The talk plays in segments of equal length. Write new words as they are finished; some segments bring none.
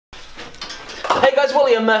Hey guys,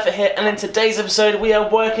 Wally and Murfitt here, and in today's episode we are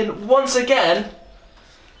working once again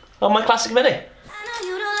on my classic Mini.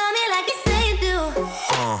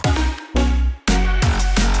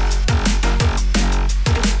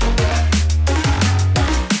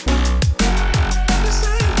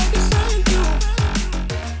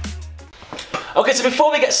 Okay, so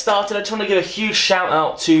before we get started, I just want to give a huge shout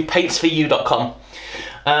out to paintsforyou.com.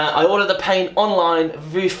 I ordered the paint online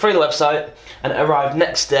through the website and it arrived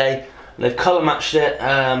next day. And they've colour matched it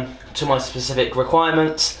to my specific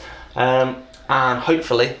requirements, and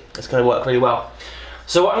hopefully it's going to work really well.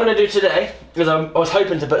 So what I'm going to do today is I was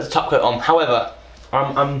hoping to put the top coat on. However,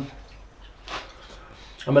 I'm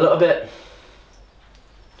a little bit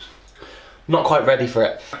not quite ready for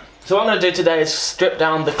it. So what I'm going to do today is strip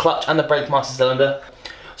down the clutch and the brake master cylinder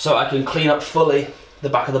so I can clean up fully the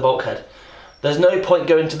back of the bulkhead. There's no point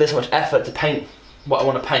going to this much effort to paint what I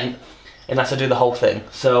want to paint unless I do the whole thing.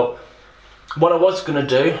 So what I was going to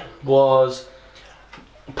do was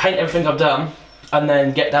paint everything I've done and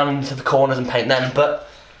then get down into the corners and paint them, but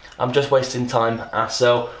I'm just wasting time.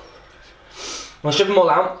 So I'm going to strip them all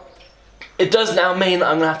out. It does now mean that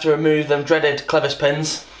I'm going to have to remove them dreaded Clevis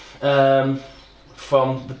pins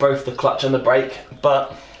from both the clutch and the brake,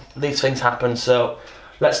 but these things happen, so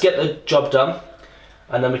let's get the job done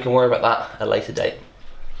and then we can worry about that at a later date.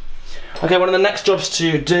 Okay, one of the next jobs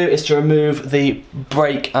to do is to remove the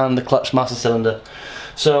brake and the clutch master cylinder.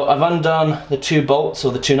 So I've undone the two bolts,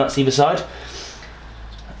 or the two nuts either side,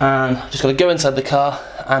 and just got to go inside the car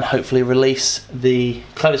and hopefully release the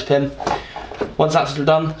Clevis pin. Once that's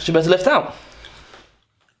done, should be able to lift out.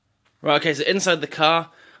 Right, okay, so inside the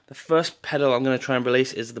car, the first pedal I'm going to try and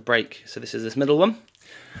release is the brake. So this is this middle one.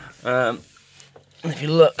 And if you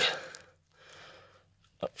look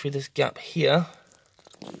up through this gap here,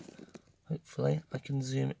 hopefully I can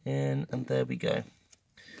zoom in, and there we go.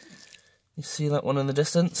 You see that one in the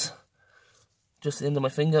distance? Just the end of my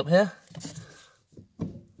finger up here.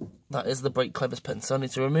 That is the brake Clevis pin. So I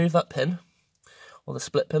need to remove that pin, or the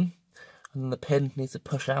split pin, and then the pin needs to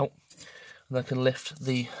push out, and I can lift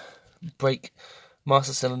the brake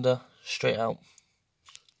master cylinder straight out.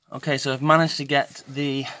 Okay, so I've managed to get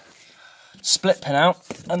the split pin out,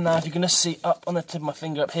 and now if you can just see up on the tip of my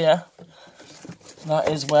finger up here, that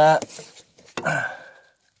is where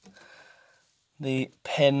the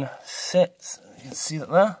pin sits. You can see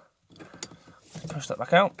that there. Push that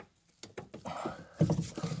back out.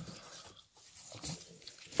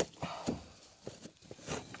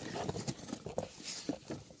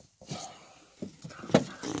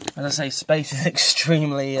 As I say, space is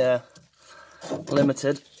extremely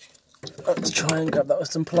limited. Let's try and grab that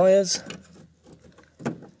with some pliers.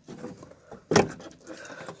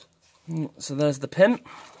 So there's the pin.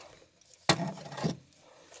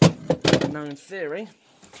 Now in theory,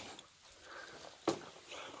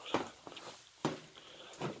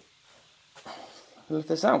 lift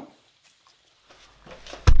this out.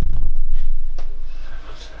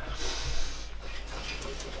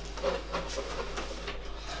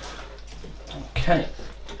 Okay,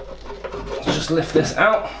 let's just lift this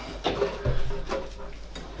out.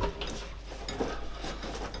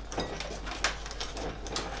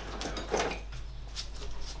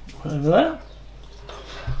 Put it over there.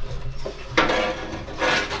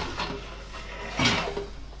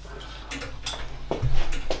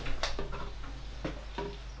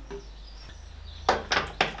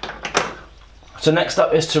 So next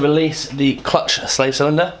up is to release the clutch slave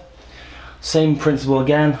cylinder. Same principle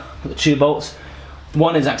again, with the two bolts.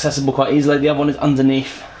 One is accessible quite easily, the other one is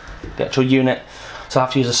underneath the actual unit, so I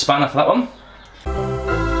have to use a spanner for that one.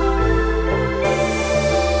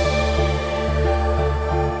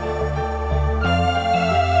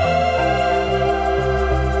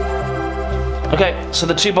 Okay, so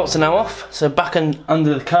the two bolts are now off, so back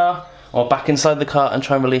under the car, or back inside the car, and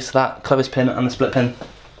try and release that Clevis pin and the split pin.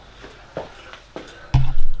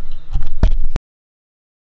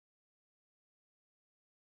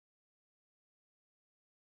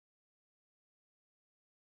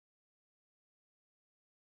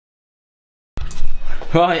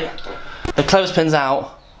 Right, the Clevis pin's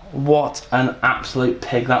out. What an absolute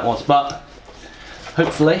pig that was, but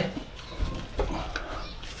hopefully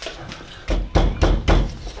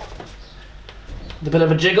with a bit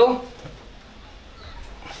of a jiggle,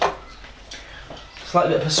 slight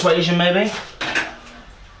bit of persuasion maybe.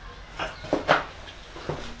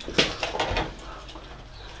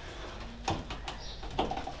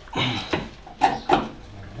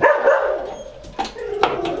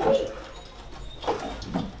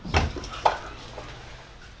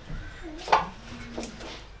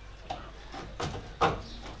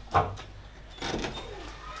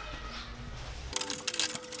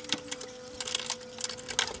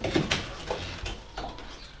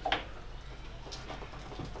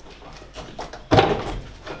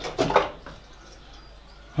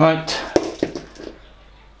 Right,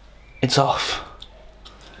 it's off.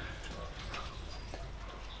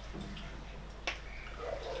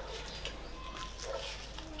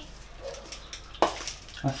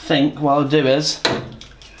 I think what I'll do is,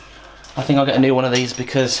 I think I'll get a new one of these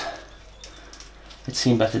because it's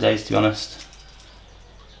seen better days, to be honest.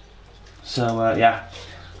 So yeah,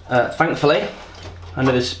 thankfully, I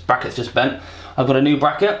know this bracket's just bent. I've got a new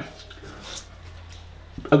bracket.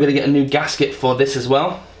 I'm going to get a new gasket for this as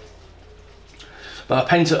well. But I'll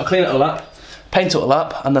paint it, I'll clean it all up, paint it all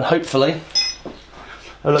up, and then hopefully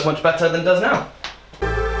it'll look much better than it does now.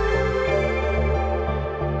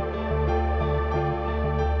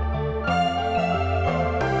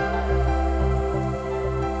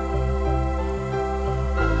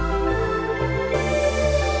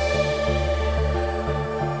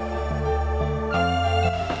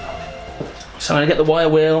 So I'm going to get the wire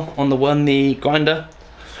wheel on the grinder,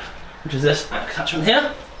 which is this attachment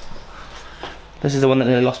here. This is the one that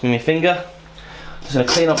nearly lost me my finger. Just going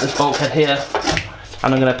to clean up this bulkhead here,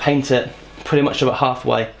 and I'm going to paint it pretty much about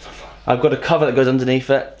halfway. I've got a cover that goes underneath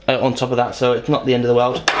it, on top of that, so it's not the end of the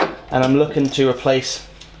world. And I'm looking to replace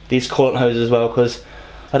these coolant hoses as well, because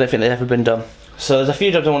I don't think they've ever been done. So there's a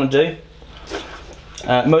few jobs I want to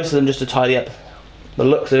do. Most of them just to tidy up the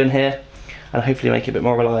looks of in here, and hopefully make it a bit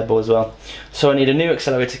more reliable as well. So I need a new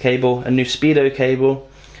accelerator cable, a new speedo cable,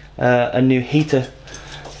 a new heater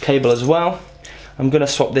cable as well. I'm going to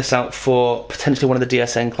swap this out for potentially one of the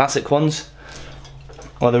DSN classic ones,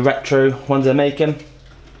 or the retro ones they're making.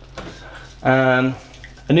 A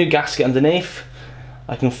new gasket underneath.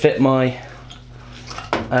 I can fit my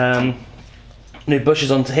new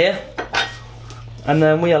bushes onto here, and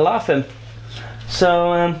then we are laughing.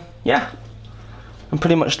 So yeah. And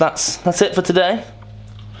pretty much that's it for today.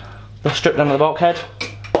 The strip down of the bulkhead.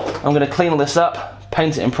 I'm going to clean all this up,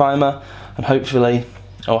 paint it in primer, and hopefully,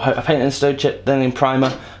 I paint it in stone chip, then in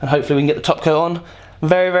primer, and hopefully we can get the top coat on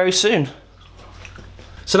very, very soon.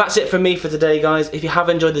 So that's it from me for today, guys. If you have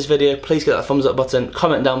enjoyed this video, please get that thumbs up button,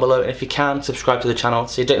 comment down below, and if you can, subscribe to the channel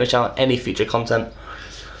so you don't miss out on any future content.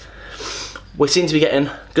 We seem to be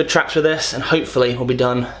getting good traction with this, and hopefully we'll be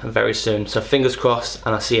done very soon. So fingers crossed,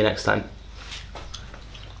 and I'll see you next time.